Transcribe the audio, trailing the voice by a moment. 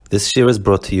This year is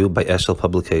brought to you by Eshel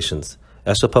Publications.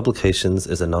 Eshel Publications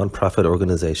is a non-profit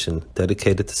organization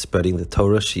dedicated to spreading the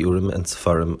Torah, Shiurim, and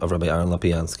Sefarim of Rabbi Aaron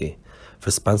Lapiansky. For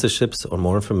sponsorships or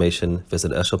more information,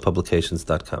 visit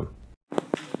eshelpublications.com.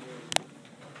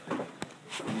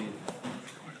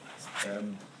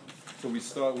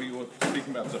 So we were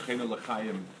speaking about Zechena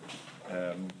L'chaim.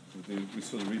 We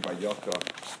sort of read by Yaka on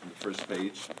the first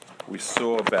page. We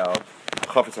saw about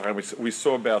we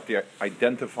saw about the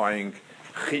identifying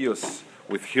Chiyus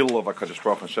with Hillel of HaKadosh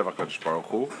Baruch Hu and Sheva HaKadosh Baruch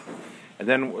Hu. And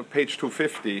then page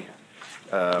 250,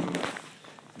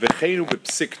 V'cheinu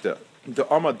b'psikta, the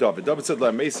Amad David. David said,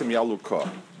 La'mesim yalu ka.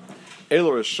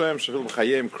 Elo Hashem shevil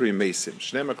b'chayim kri mesim.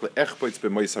 Shnemak le'echpoitz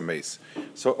b'mois ha-meis.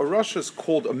 So a Rosh is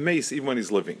called a mace even when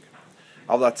he's living.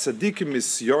 Al tzadikim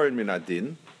misyorin min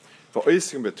adin,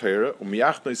 v'oiskim b'teira,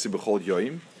 u'miyachnoisi b'chol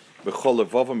yoim, b'chol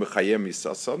levavam b'chayim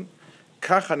misasan,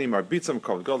 kach ani marbitzam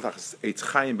kol gol tachas eitz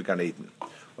chayim b'gan Eden.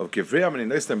 Of Givream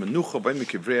and Inesna Menucha by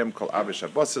Mikivream called Avish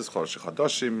Abbasses, called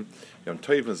Shechadoshim, Yom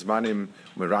Toiv and Zmanim,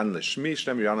 Miran Leshmi,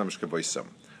 Shnem Miranam Shkeboisam.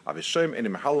 Avishim and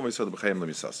Mahalam Isod B'Chaim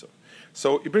Lemisasa.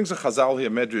 So he brings a Chazal here,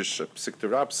 Medrash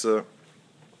Psikterapsa,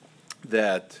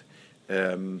 that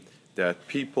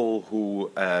people who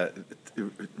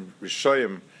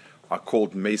Rishoyim are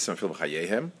called Meisam Fil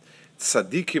B'Chayehem,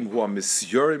 Tzadikim who are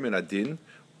Misyorim in Adin,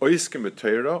 Oiskim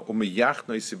B'Teira, Umiyach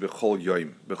Noisi B'Chol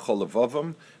Yoim, B'Chol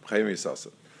Levavam, B'Chaim Yisasa.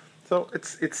 So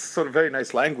it's sort of very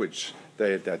nice language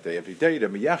that they every day, they're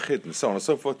miyachid and so on and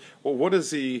so forth. Well, what are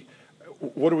we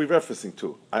referencing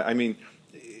to? I mean,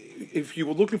 if you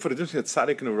were looking for the difference at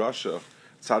tzaddik in Russia,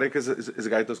 tzaddik is a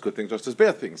guy who does good things, just does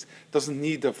bad things. Doesn't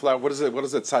need the flower. What does a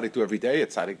tzaddik do every day? A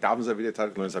tzaddik davens every day,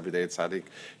 tzaddik learns every day, a tzaddik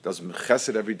does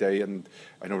chesed every day, and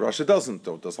I know Russia doesn't,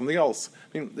 though, does something else.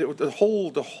 I mean, the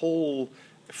whole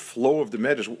flow of the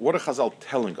Medrash, what are Chazal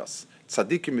telling us?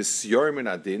 Tzaddikim is yorim in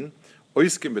adin,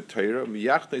 oiskim b'teira,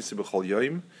 miyachneisi b'chol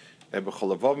yoim,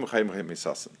 b'chol avav m'chayim m'chayim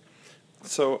misasim.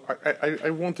 So I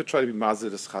want to try to be mazir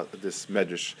this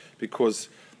Medrash, because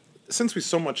since we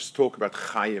so much talk about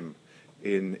Chaim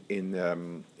in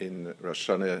Rosh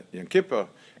Hashanah Yom Kippur,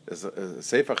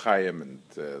 Sefer Chaim and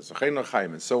Zechena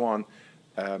Chaim and so on,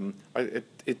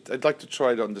 I'd like to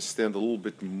try to understand a little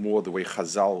bit more the way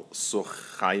Chazal saw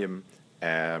Chaim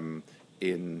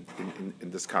in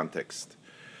this context.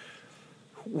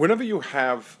 Whenever you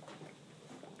have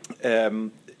the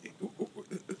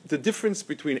difference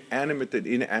between animate and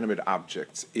inanimate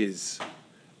objects is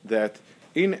that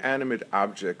inanimate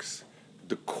objects,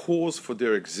 the cause for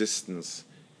their existence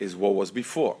is what was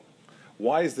before.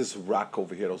 Why is this rock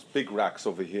over here, those big rocks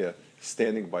over here,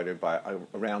 standing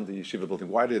around the yeshiva building?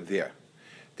 Why are they there?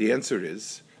 The answer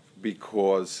is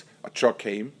because a truck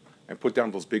came and put down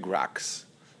those big rocks,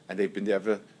 and they've been there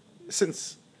ever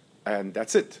since, and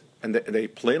that's it. And they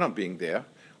plan on being there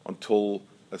until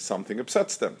something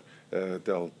upsets them.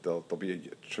 There'll be a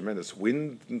tremendous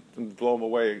wind and blow them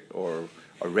away, or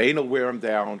a rain will wear them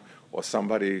down, or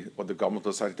the government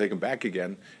will decide to take them back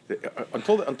again.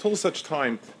 Until such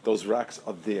time, those rocks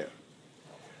are there.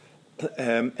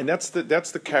 And that's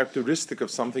the characteristic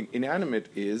of something inanimate,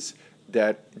 is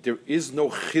that there is no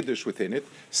chiddush within it.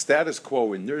 Status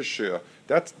quo, inertia,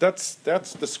 that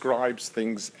describes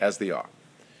things as they are.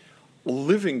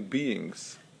 Living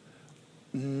beings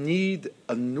need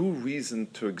a new reason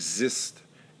to exist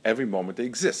every moment they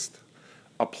exist.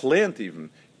 A plant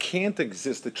even can't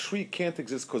exist, a tree can't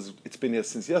exist because it's been there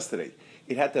since yesterday.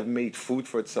 It had to have made food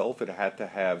for itself, it had to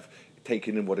have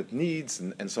taken in what it needs,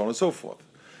 and so on and so forth.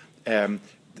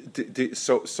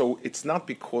 So it's not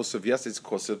because of yesterday, it's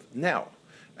because of now.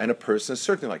 And a person is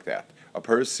certainly like that. A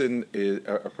person's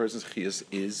chiyus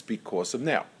is because of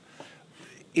now.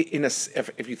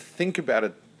 If you think about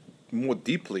it more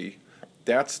deeply,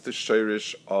 that's the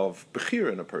shirish of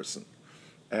bechira in a person.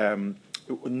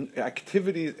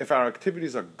 If our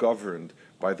activities are governed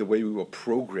by the way we were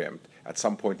programmed at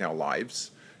some point in our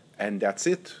lives, and that's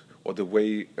it, or the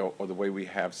way we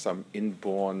have some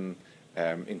inborn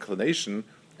inclination,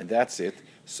 and that's it.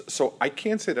 So I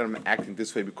can't say that I'm acting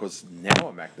this way because now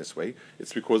I'm acting this way.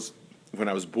 It's because when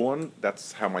I was born,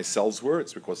 that's how my cells were.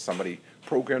 It's because somebody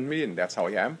programmed me, and that's how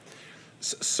I am.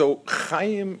 So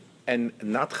Chaim and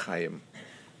not Chaim,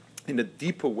 in a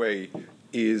deeper way,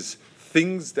 is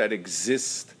things that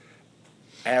exist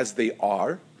as they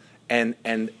are, and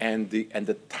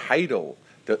the title,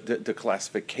 the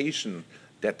classification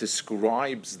that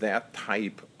describes that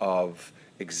type of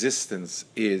existence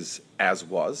is as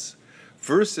was,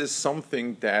 versus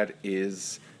something that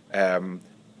is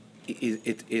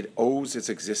it owes its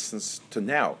existence to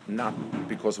now, not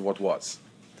because of what was.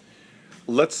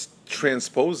 let's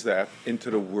transpose that into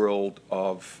the world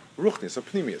of Ruchnis,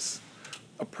 of Pnimius.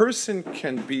 A person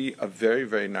can be a very,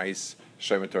 very nice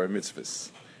Shemet Torah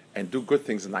mitzvahs and do good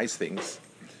things, nice things,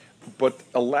 but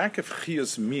a lack of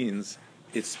chiyus means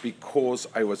it's because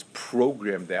I was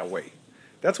programmed that way.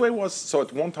 That's the way it was. So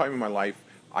at one time in my life,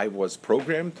 I was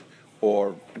programmed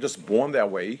or just born that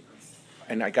way,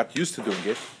 and I got used to doing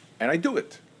it, and I do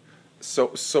it.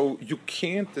 So you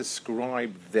can't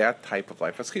describe that type of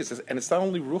life as chiyus. And it's not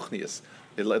only ruchnius.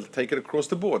 It'll take it across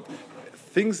the board.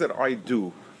 Things that I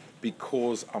do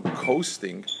because I'm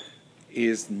coasting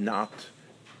is not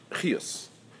chiyus.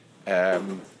 I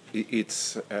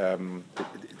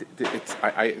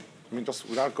mean, just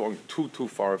without going too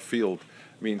far afield,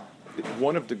 I mean,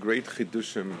 one of the great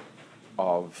chidushim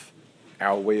of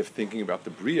our way of thinking about the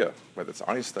Bria, whether it's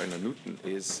Einstein or Newton,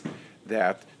 is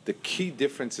that the key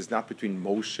difference is not between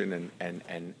motion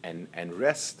and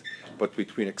rest, but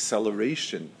between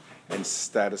acceleration and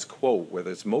status quo.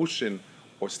 Whether it's motion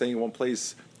or staying in one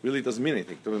place really doesn't mean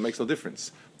anything. It makes no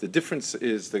difference. The difference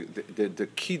is the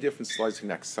key difference lies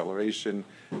in acceleration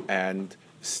and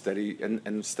steady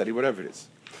and steady whatever it is.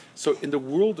 So in the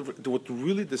world of what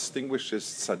really distinguishes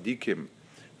tzaddikim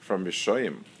from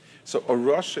Rishoyim, so a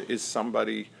Rasha is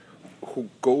somebody who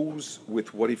goes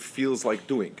with what he feels like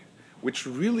doing, which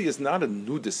really is not a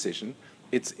new decision.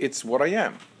 It's what I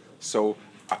am. So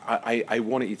I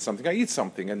want to eat something, I eat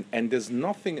something, and there's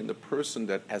nothing in the person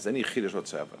that has any chiddush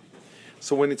whatsoever.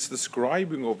 So when it's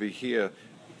describing over here,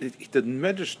 the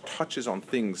Medrash touches on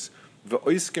things.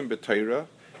 V'oiskim b'Torah,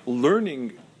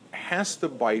 learning has to,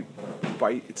 by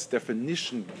its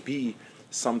definition, be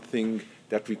something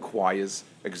that requires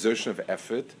exertion of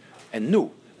effort and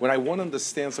new. When I want to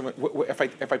understand something,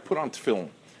 if I put on film,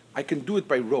 I can do it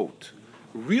by rote.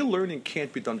 Real learning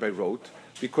can't be done by rote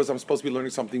because I'm supposed to be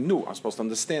learning something new. I'm supposed to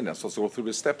understand it. I'm supposed to go through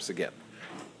the steps again.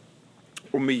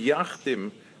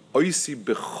 Umiyachdim oisi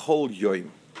b'chol yoim.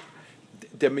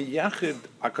 The miyachid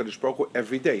HaKadosh Baruch Hu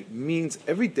every day means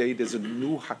every day there's a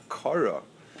new hakara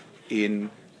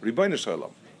in Ribbono Shel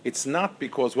Olam. It's not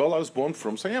because, well, I was born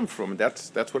from, so I am from, and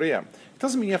that's what I am. It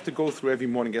doesn't mean you have to go through every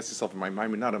morning, ask yourself, am I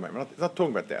mime or not am I? I'm not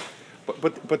talking about that.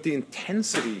 But the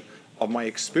intensity of my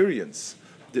experience,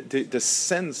 the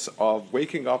sense of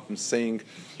waking up and saying,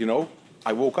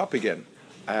 I woke up again.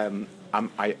 I'm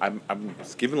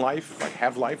given life, I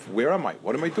have life, where am I?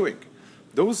 What am I doing?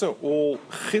 Those are all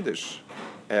chiddush.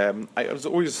 I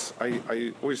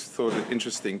always thought it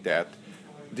interesting that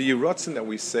the Yiratzin that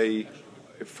we say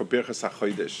for Birchas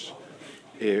HaChodesh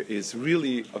is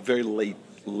really a very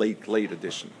late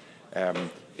addition.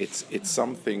 It's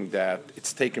something that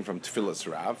it's taken from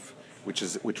Tfilas Rav,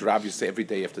 which Rav used to say every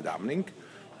day after davening.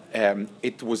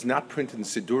 It was not printed in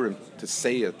Sidurim to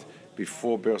say it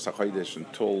before Birchas HaChodesh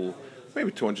until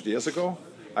maybe 200 years ago.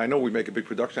 I know we make a big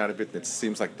production out of it, and it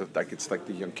seems like it's like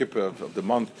the Yom Kippur of the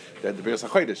month, that the Birchas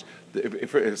HaChodesh.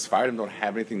 If Sfardim don't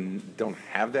have anything, don't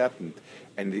have that,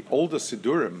 and the older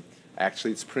Sidurim,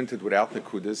 actually, it's printed without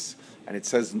Nekudas, and it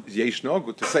says Yesh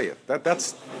Nogu to say it.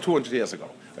 That's 200 years ago.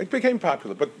 It became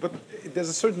popular, but there's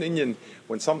a certain inyan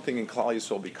when something in Klal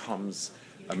Yisrael becomes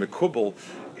a mekubal.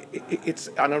 It's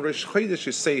on a Rosh Chodesh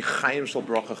you say Chaim Shel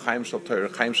Bracha, Chaim Shel Torah,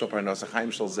 Chaim Shel Parnasa,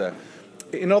 Chaim Shel Zeh.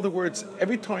 In other words,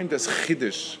 every time there's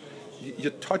Chiddush,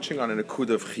 you're touching on an akudah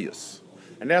of Chiyus.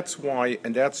 And that's why,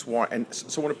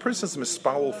 so when a person is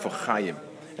mispawel for Chaim,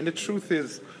 and the truth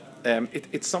is,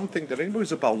 it's something that anybody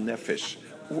who's a Baal Nefesh,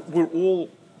 we're all,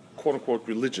 quote-unquote,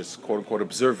 religious, quote-unquote,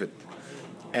 observant,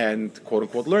 and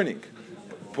quote-unquote, learning.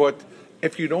 But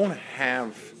if you don't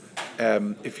have,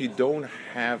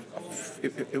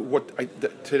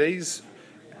 today's,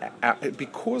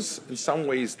 because in some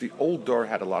ways the old Dor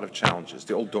had a lot of challenges,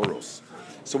 the old Doros.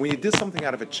 So when you did something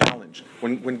out of a challenge,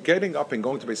 when getting up and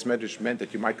going to Beis Medrash meant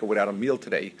that you might go without a meal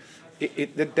today,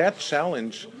 that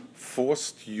challenge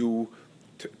forced you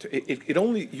you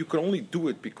could only do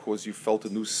it because you felt a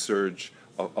new surge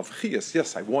of chiyas.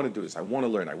 Yes, I want to do this. I want to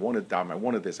learn. I want to dam. I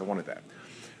wanted this. I wanted that.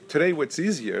 Today, what's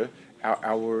easier,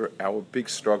 our big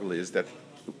struggle is that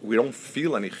we don't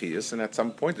feel any chiyas, and at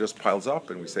some point it just piles up,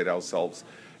 and we say to ourselves,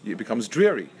 it becomes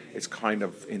dreary. It's kind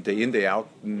of day in, day out,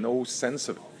 no sense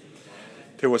of it.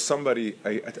 There was somebody,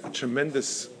 a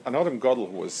tremendous, an Adam Gadol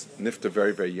who was nifta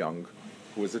very, very young,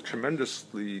 who was a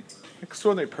tremendously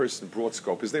extraordinary person, broad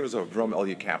scope. His name was Avram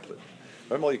Elia Kaplan.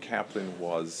 Avram Elia Kaplan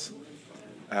was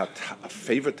a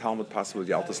favorite Talmud pasuk with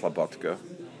Yalta Slobodka.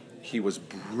 He was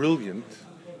brilliant.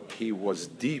 He was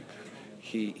deep.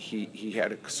 He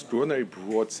had extraordinary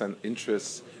broad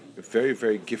interests. Very,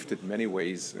 very gifted in many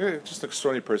ways. Just an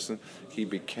extraordinary person. He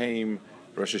became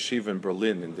Rosh Hashiva in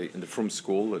Berlin in the Frum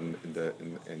School, and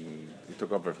he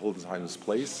took over Hildesheimer's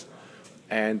place,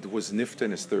 and was nifta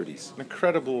in his 30s. An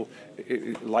incredible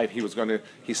life.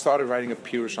 He started writing a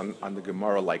pirush on the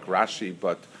Gemara like Rashi,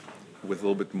 but with a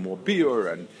little bit more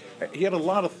biur, and he had a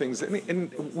lot of things.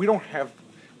 And we have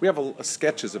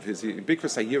sketches of his big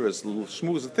Sayira's little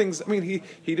schmooze and things. I mean, he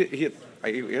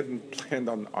hadn't planned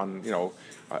on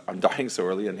dying so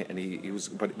early, and he was,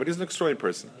 but he's an extraordinary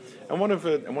person. And one of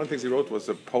the things he wrote was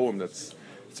a poem it's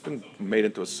been made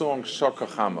into a song, Shaka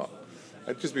Chama.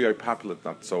 It just be very popular,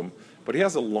 not so. But he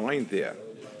has a line there.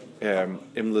 Im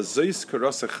lezeis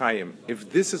karasa chayim.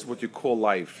 If this is what you call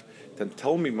life, then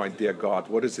tell me, my dear God,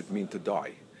 what does it mean to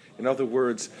die? In other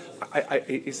words,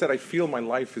 he said, I feel my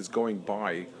life is going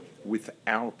by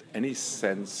without any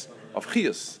sense of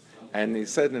chiyus. And he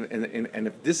said, and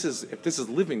if this is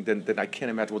living, then I can't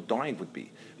imagine what dying would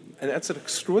be. And that's an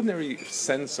extraordinary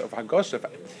sense of haggash. If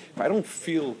I don't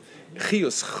feel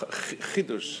chiyus,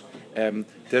 chidush, then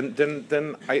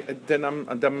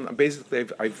I'm basically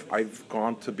I've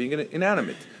gone to being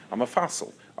inanimate. I'm a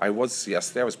fossil. I was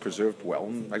preserved well,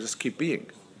 and I just keep being.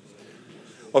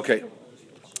 Okay.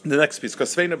 The next piece,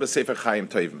 Kosveina b'Sefer Chaim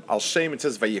Tovim. Al Shem, it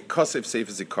says, Vayikosev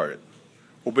Sefer Zikaron.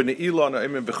 U'b'ne'ila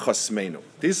na'imim b'chosmeinu.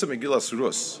 This is Megillas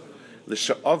Rus.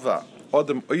 L'sha'ava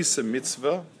Adam oise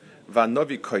mitzvah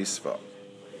va'novi koisva.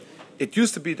 It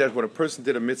used to be that when a person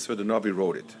did a mitzvah, the Navi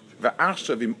wrote it.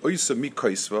 Va'achshav im oise mi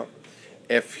koisva.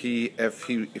 If he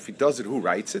does it, who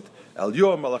writes it? El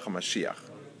Yoah Malach HaMashiach.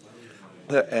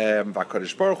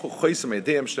 Va'kadosh Baruch Hu choisem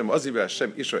edeim shem ozi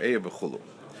v'Hashem isho eya v'chulu.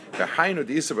 V'hainu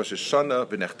di'isa v'Sheshana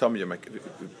v'nechtam yom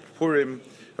Purim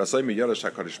v'asay mi'yorash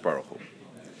HaKadosh Baruch Hu.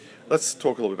 Let's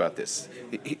talk a little bit about this.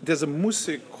 There's a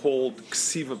musik called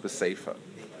Ksiva B'Sefer.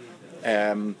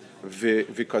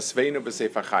 V'kosveinu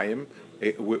B'Sefer Chaim,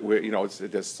 where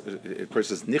there's a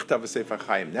person says Nichta B'Sefer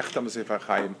Chaim, Nechtam B'Sefer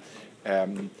Chaim.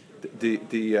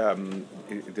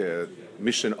 The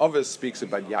mission of us speaks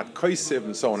about Yad Kosev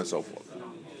and so on and so forth.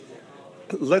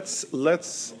 Let's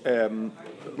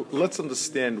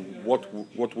understand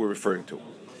what we're referring to.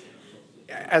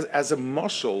 As a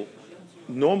mashal,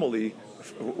 normally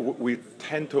we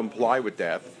tend to imply with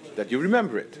that you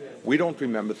remember it. We don't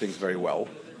remember things very well,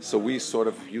 so we sort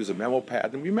of use a memo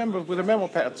pad and remember with a memo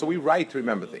pad. So we write to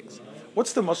remember things.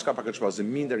 What's the mashka HaKadosh Baruch Hu? Does it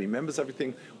mean that he remembers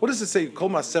everything? What does it say? Kol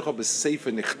ma'asecha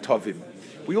b'sefer nichtavim.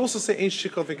 We also say ein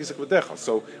shikol v'kisek v'decha.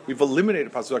 So we've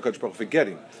eliminated pasuk HaKadosh Baruch Hu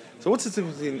forgetting. So what's the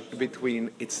difference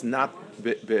between it's not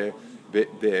b'sefer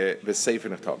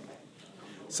nichtavim?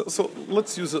 So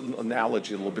let's use an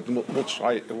analogy a little bit. We'll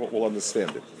try. We'll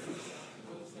understand it.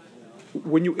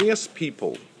 When you ask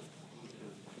people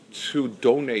to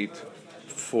donate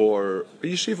for a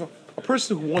yeshiva, a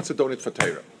person who wants to donate for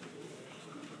Torah.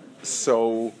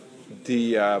 So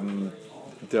the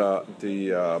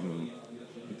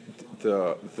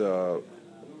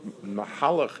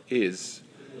mahalach is,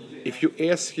 if you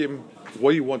ask him,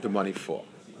 what do you want the money for?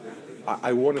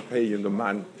 I want to pay the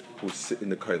man who's in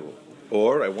the kollel,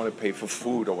 or I want to pay for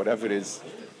food, or whatever it is.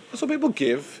 So people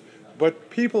give, but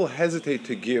people hesitate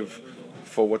to give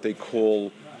for what they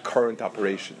call current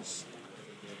operations.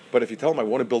 But if you tell them, I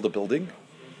want to build a building,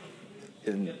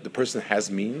 and the person has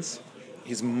means,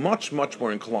 he's much, much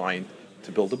more inclined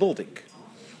to build a building.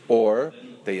 Or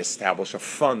they establish a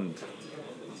fund.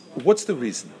 What's the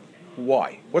reason?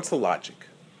 Why? What's the logic?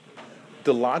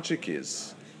 The logic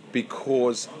is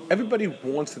because everybody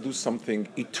wants to do something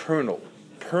eternal,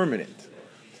 permanent.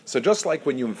 So just like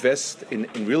when you invest in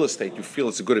real estate, you feel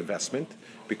it's a good investment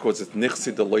because it's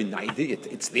nichsi deloy naidi,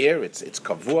 it's there, it's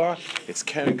kavua, it's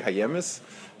keren kayemis.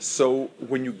 So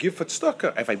when you give for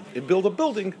tzedakah, if I build a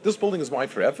building, this building is mine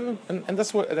forever, and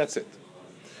that's it.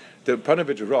 The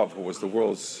Panovich Rav, who was the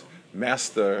world's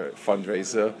master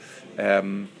fundraiser,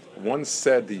 once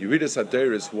said the Yeridas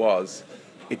Haderis was,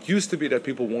 it used to be that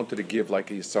people wanted to give like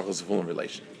a Yisachar Zvulun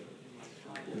relation.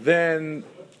 Then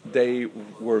they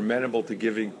were amenable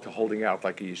to holding out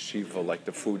like a yeshiva, like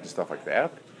the food and stuff like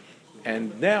that.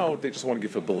 And now they just want to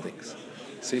give for buildings.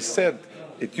 So he said,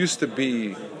 it used to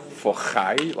be for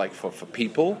chai, like for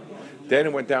people. Then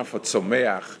it went down for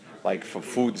tzomeach, like for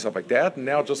food and stuff like that. And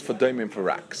now just for daimim, for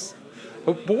racks.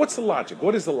 But what's the logic?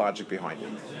 What is the logic behind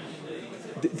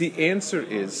it? The answer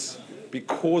is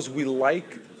because we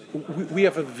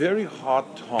have a very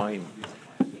hard time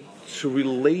to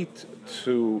relate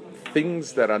to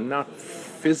things that are not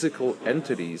physical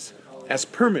entities as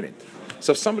permanent.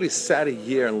 So if somebody sat a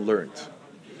year and learned,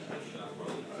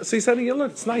 so he sat a year and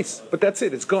learned, it's nice, but that's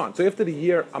it, it's gone. So after the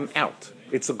year, I'm out.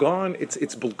 It's gone,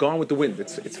 it's gone with the wind,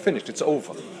 it's finished, it's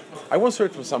over. I once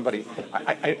heard from somebody,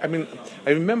 I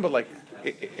remember like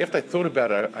after I thought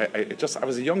about it, I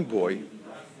was a young boy.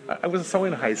 I was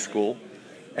somewhere in high school,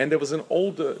 and there was a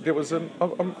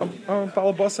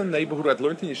Balabasa neighbor who I'd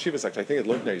learned in yeshivas. Actually, I think I'd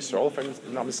learned in Yisrael, if I'm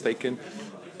not mistaken.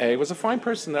 He was a fine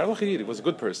person. He was a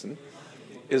good person.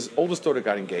 His oldest daughter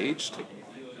got engaged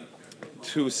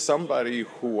to somebody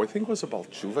who I think was a Baal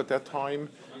Tshuva at that time.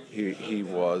 He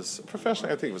was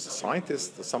professionally, I think he was a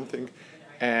scientist or something,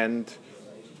 and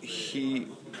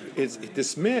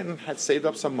this man had saved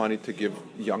up some money to give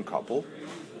a young couple,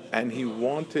 and he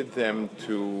wanted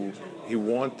to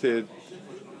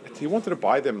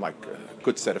buy them like a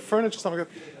good set of furniture, something like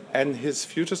that. And his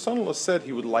future son-in-law said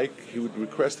he would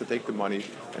request to take the money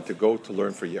and to go to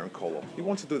learn for a year in Kolo. He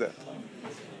wanted to do that.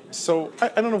 So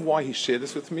I don't know why he shared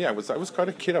this with me. I was quite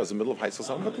a kid. I was in the middle of high school,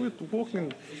 something, but we were walking.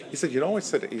 And he said,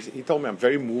 he told me, I'm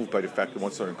very moved by the fact that he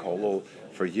wants to learn Kolo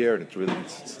for a year, and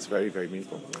it's very, very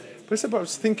meaningful. But he said, but I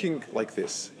was thinking like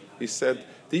this. He said,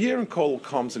 the year in Kolo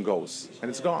comes and goes, and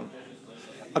it's gone.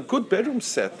 A good bedroom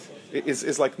set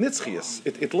is like nitzchias.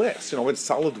 It lasts. It's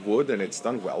solid wood and it's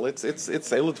done well. It's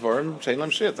eilet varm shein lam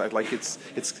shit. Like it's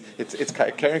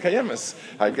karen kayemis.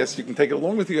 I guess you can take it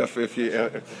along with you if you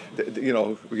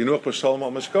b'shalom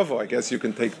al mishkavo. I guess you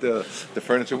can take the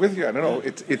furniture with you. I don't know.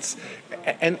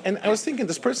 And I was thinking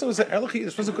this person was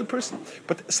this was a good person,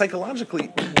 but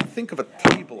psychologically we think of a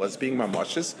table as being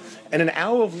mamashes, and an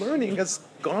hour of learning has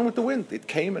gone with the wind. It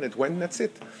came and it went, and that's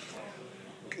it.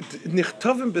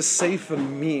 Nichtavim b'seifa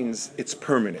means it's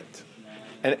permanent,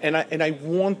 and I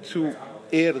want to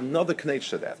add another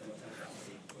connection to that.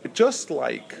 Just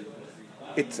like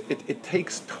it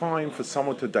takes time for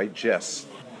someone to digest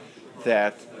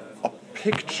that a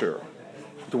picture,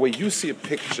 the way you see a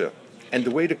picture, and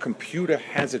the way the computer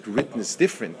has it written is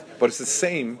different, but it's the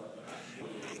same.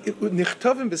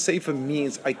 Nichtavim b'seifa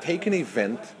means I take an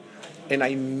event and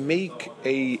I make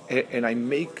a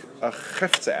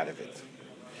chefza out of it.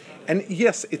 And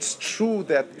yes, it's true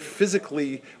that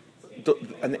physically,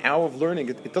 an hour of learning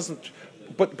it doesn't.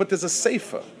 But there's a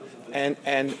sefer, and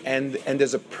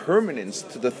there's a permanence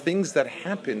to the things that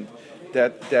happened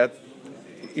that are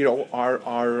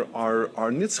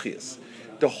nitzchias.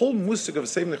 The whole musig of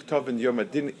Sefer Nichtav and Yom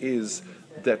Adin is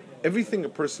that everything a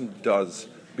person does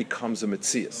becomes a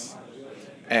metzias.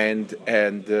 And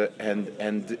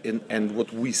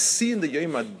what we see in the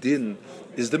Yom Adin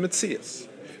is the metzias.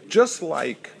 Just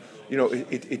like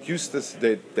it used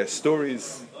the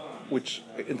stories, which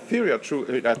in theory are true,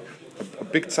 that a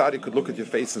big tzaddik could look at your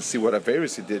face and see what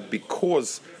averis he did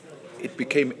because it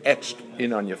became etched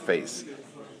in on your face,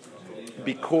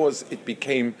 because it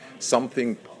became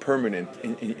something permanent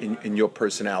in your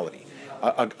personality.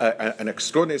 An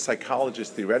extraordinary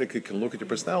psychologist theoretically can look at your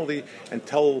personality and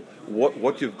tell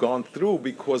what you've gone through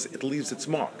because it leaves its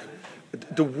mark.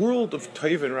 The world of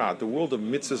Tov and Ra, the world of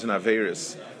mitzvahs and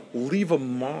averis, leave a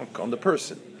mark on the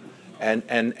person, and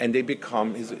they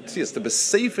become his. Yes, the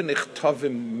b'sefer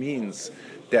nichtavim means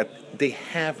that they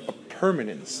have a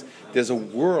permanence. There's a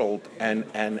world and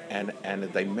a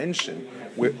dimension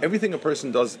where everything a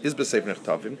person does is b'sefer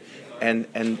nichtavim,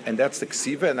 and that's the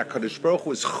ksiva, and HaKadosh Baruch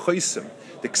Hu is chosim.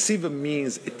 The ksiva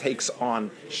means it takes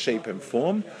on shape and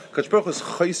form. HaKadosh Baruch Hu's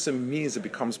chosim means it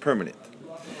becomes permanent.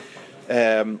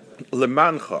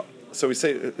 Lemancha. So we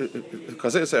say,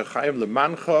 Chazal say, Chaim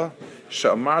lemancha,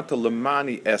 she'amarta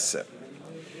lemani ese.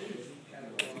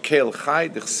 Kel chai,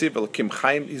 d'chsiv el kim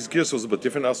chaim. His gears was a bit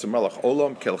different now. So Malach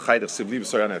Olam, kel chai, d'chsiv liv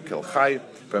soyan el kel chai.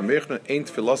 V'ameichnu ein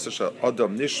tefilasa shel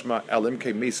adam nishma el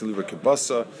imkei mesin liver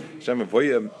kibasa. Shem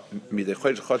avoya midei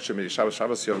chodesh chodesh midei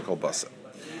Shabbos yom kol basa.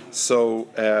 So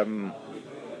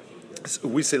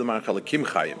we say lemancha le kim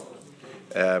chaim.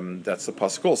 That's the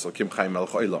pasuk also, kim chaim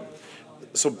melech olam.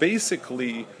 So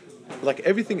basically, like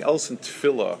everything else in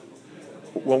Tefillah,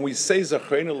 when we say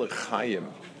Zachrenu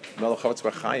L'Chaim, Melech Havetz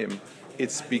B'Chaim,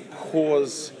 it's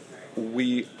because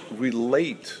we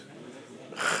relate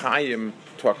Chaim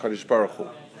to HaKadosh Baruch Hu.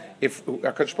 If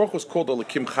HaKadosh Baruch Hu is called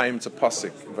Elokim Chaim, it's a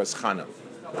pasuk in Vayzchana.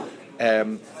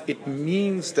 It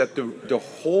means that the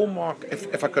hallmark,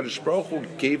 if HaKadosh Baruch Hu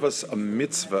gave us a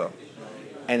mitzvah,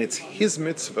 and it's His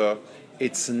mitzvah,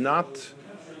 it's not,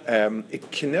 it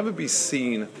can never be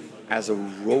seen as a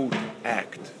rote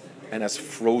act and as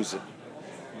frozen,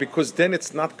 because then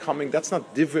it's not coming. That's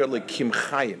not divrei Elokim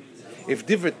Chaim. If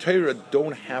divrei Torah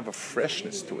don't have a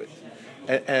freshness to it,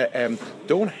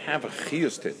 don't have a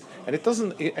chiyus to it, and it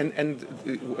doesn't. And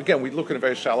again, we look in a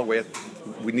very shallow way.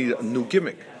 We need a new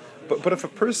gimmick. But if a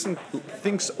person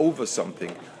thinks over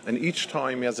something and each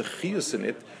time he has a chiyus in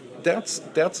it, that's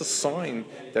a sign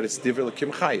that it's divrei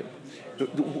Elokim Chaim.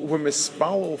 We're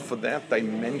mispalel for that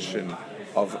dimension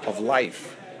of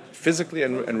life, physically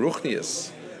and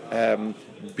ruchnius,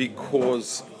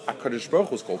 because HaKadosh Baruch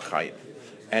Hu is called Chaim.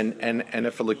 And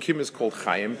if Elokim is called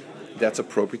Chaim, that's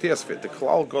appropriate to ask for it. The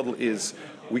Klal Gadol is,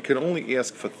 we can only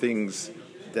ask for things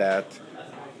that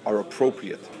are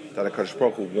appropriate, that HaKadosh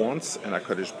Baruch Hu wants, and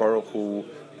HaKadosh Baruch Hu,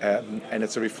 and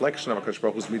it's a reflection of HaKadosh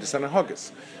Baruch Hu's midas and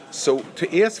hagas. So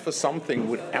to ask for something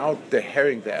without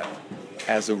deherring that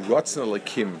as a Ratzon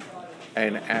Elokim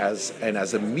and as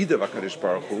a midah of HaKadosh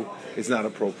Baruch Hu is not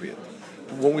appropriate.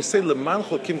 When we say Leman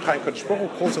Chokim Chayim, HaKadosh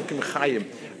Baruch Hu calls Chokim Chayim,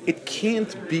 it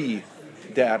can't be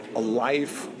that a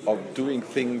life of doing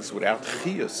things without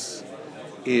chiyus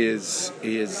is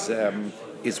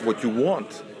what you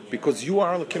want, because you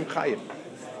are Elokim Chayim,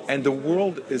 and the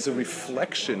world is a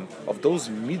reflection of those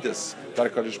midas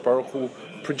that HaKadosh Baruch Hu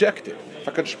projected. If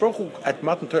HaKadosh Baruch Hu at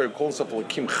Matan Torah calls himself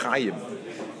Elokim Chayim,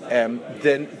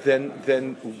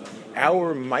 then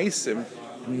our maisim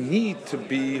need to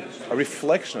be a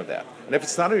reflection of that. And if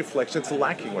it's not a reflection, it's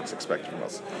lacking what's expected from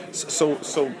us. So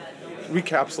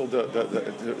recapsule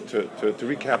to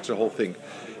recapture the whole thing.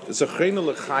 The Zechreinu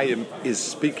L'Chaim is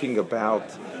speaking about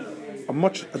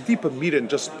a deeper meaning than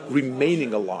just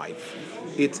remaining alive.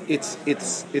 It's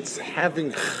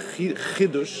having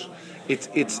chidush.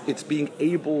 It's being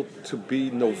able to be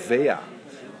novea,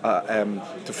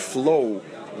 to flow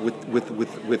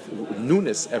with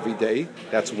newness every day.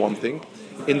 That's one thing.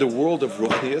 In the world of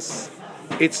ruchnius,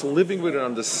 it's living with an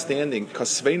understanding,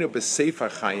 kasveinu b'sefer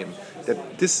chayim,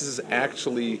 that this is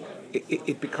actually,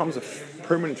 it becomes a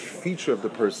permanent feature of the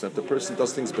person. If the person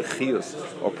does things b'chiyus,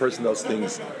 or a person does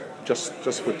things just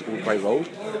by rote,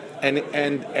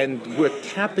 and we're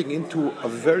tapping into a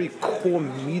very core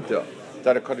midah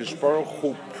that HaKadosh Baruch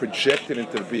Hu projected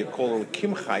into the Bria called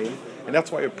Elokim Chayim, and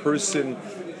that's why a person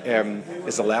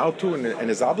is allowed to and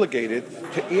is obligated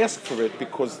to ask for it,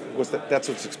 because that's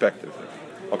what's expected.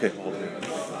 Okay, hold on.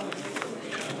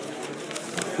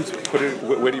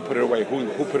 Where do you put it away?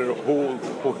 Who put it?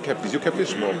 Who kept this? You kept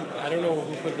this, Shmuel? I don't know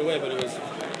who put it away, but it was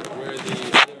where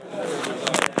the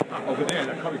over there.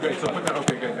 That could be great. So put that.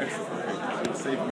 Okay, good.